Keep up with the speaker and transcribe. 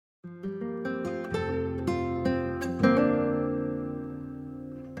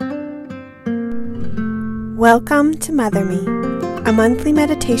Welcome to Mother Me, a monthly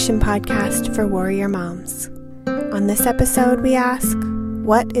meditation podcast for warrior moms. On this episode, we ask,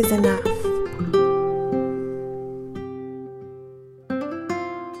 what is enough?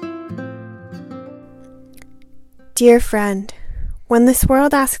 Dear friend, when this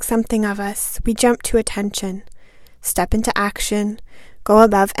world asks something of us, we jump to attention, step into action, go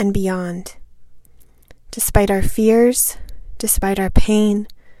above and beyond. Despite our fears, despite our pain,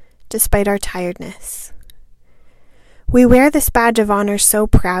 despite our tiredness. We wear this badge of honor so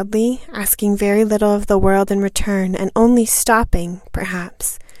proudly, asking very little of the world in return and only stopping,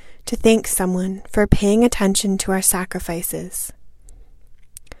 perhaps, to thank someone for paying attention to our sacrifices.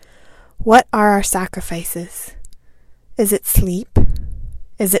 What are our sacrifices? Is it sleep?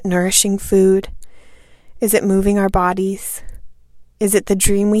 Is it nourishing food? Is it moving our bodies? Is it the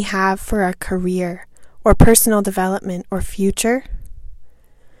dream we have for our career or personal development or future?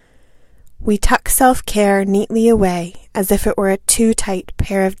 We tuck self-care neatly away as if it were a too tight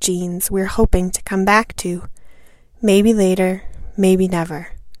pair of jeans we're hoping to come back to, maybe later, maybe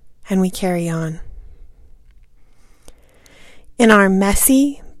never, and we carry on. In our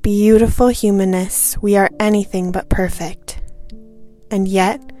messy, beautiful humanness, we are anything but perfect. And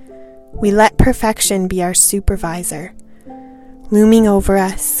yet, we let perfection be our supervisor, looming over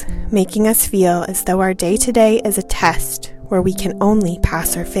us, making us feel as though our day-to-day is a test where we can only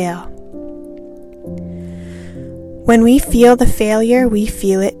pass or fail. When we feel the failure, we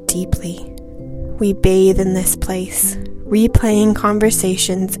feel it deeply. We bathe in this place, replaying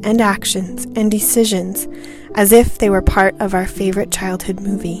conversations and actions and decisions as if they were part of our favorite childhood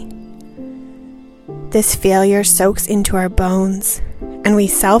movie. This failure soaks into our bones, and we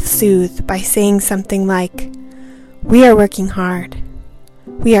self-soothe by saying something like, "We are working hard.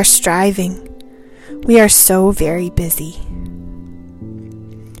 We are striving. We are so very busy."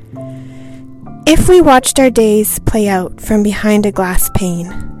 If we watched our days play out from behind a glass pane,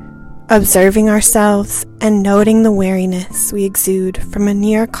 observing ourselves and noting the weariness we exude from a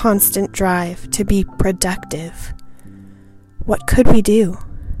near constant drive to be productive, what could we do?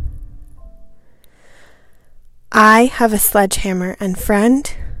 I have a sledgehammer, and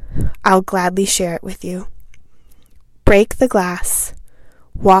friend, I'll gladly share it with you. Break the glass,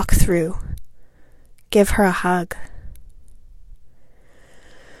 walk through, give her a hug.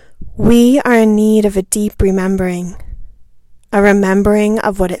 We are in need of a deep remembering, a remembering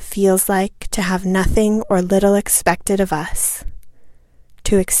of what it feels like to have nothing or little expected of us,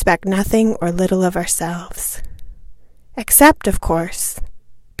 to expect nothing or little of ourselves, except, of course,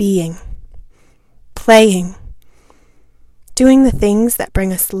 being, playing, doing the things that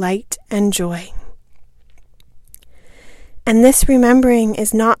bring us light and joy. And this remembering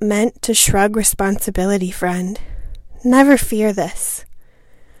is not meant to shrug responsibility, friend. Never fear this.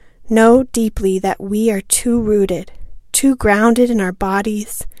 Know deeply that we are too rooted, too grounded in our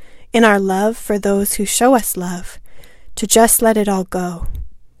bodies, in our love for those who show us love, to just let it all go,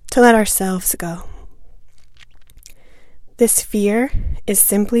 to let ourselves go. This fear is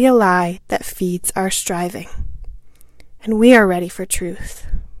simply a lie that feeds our striving, and we are ready for truth.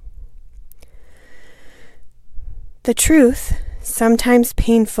 The truth, sometimes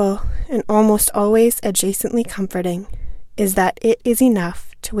painful and almost always adjacently comforting, is that it is enough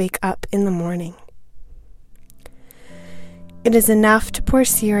to wake up in the morning. It is enough to pour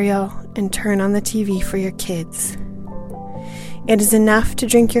cereal and turn on the TV for your kids. It is enough to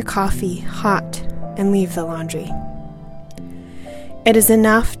drink your coffee hot and leave the laundry. It is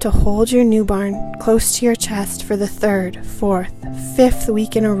enough to hold your newborn close to your chest for the 3rd, 4th, 5th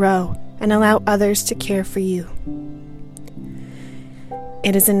week in a row and allow others to care for you.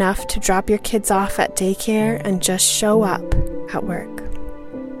 It is enough to drop your kids off at daycare and just show up at work.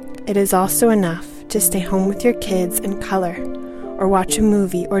 It is also enough to stay home with your kids and color, or watch a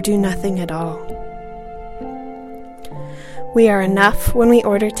movie, or do nothing at all. We are enough when we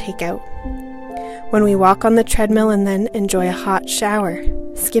order takeout, when we walk on the treadmill and then enjoy a hot shower,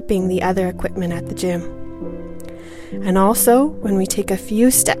 skipping the other equipment at the gym. And also when we take a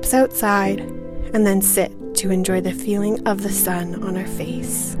few steps outside and then sit to enjoy the feeling of the sun on our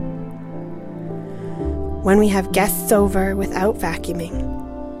face. When we have guests over without vacuuming.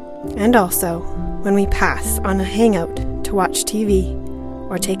 And also when we pass on a hangout to watch TV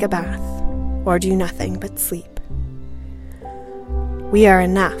or take a bath or do nothing but sleep. We are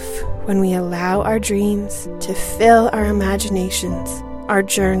enough when we allow our dreams to fill our imaginations, our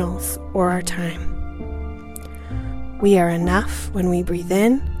journals, or our time. We are enough when we breathe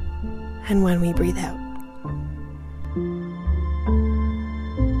in and when we breathe out.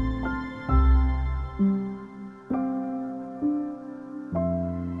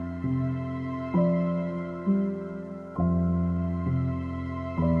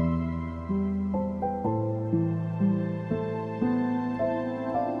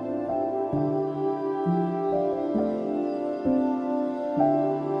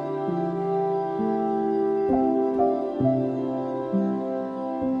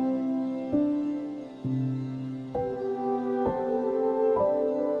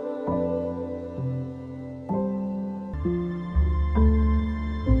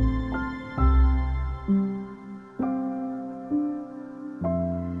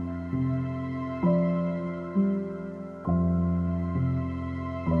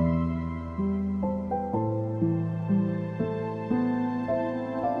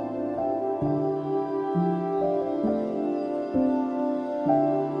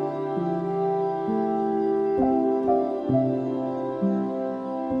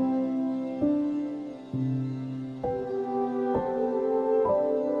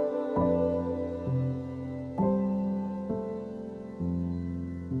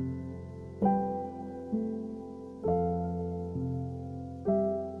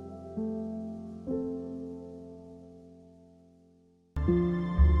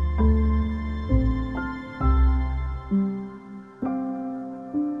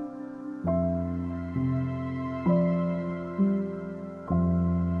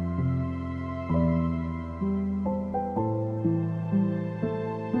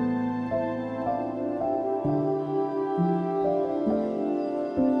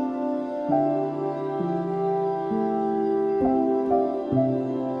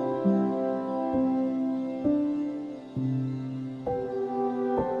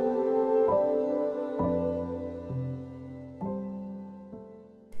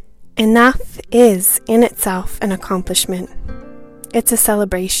 is in itself an accomplishment. It's a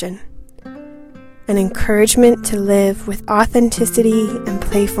celebration, an encouragement to live with authenticity and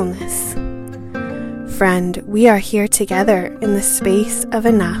playfulness. Friend, we are here together in the space of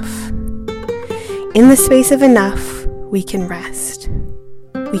enough. In the space of enough, we can rest.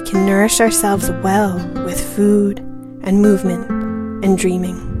 We can nourish ourselves well with food and movement and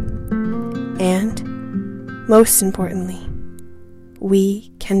dreaming. And, most importantly,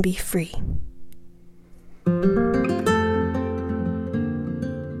 we can be free.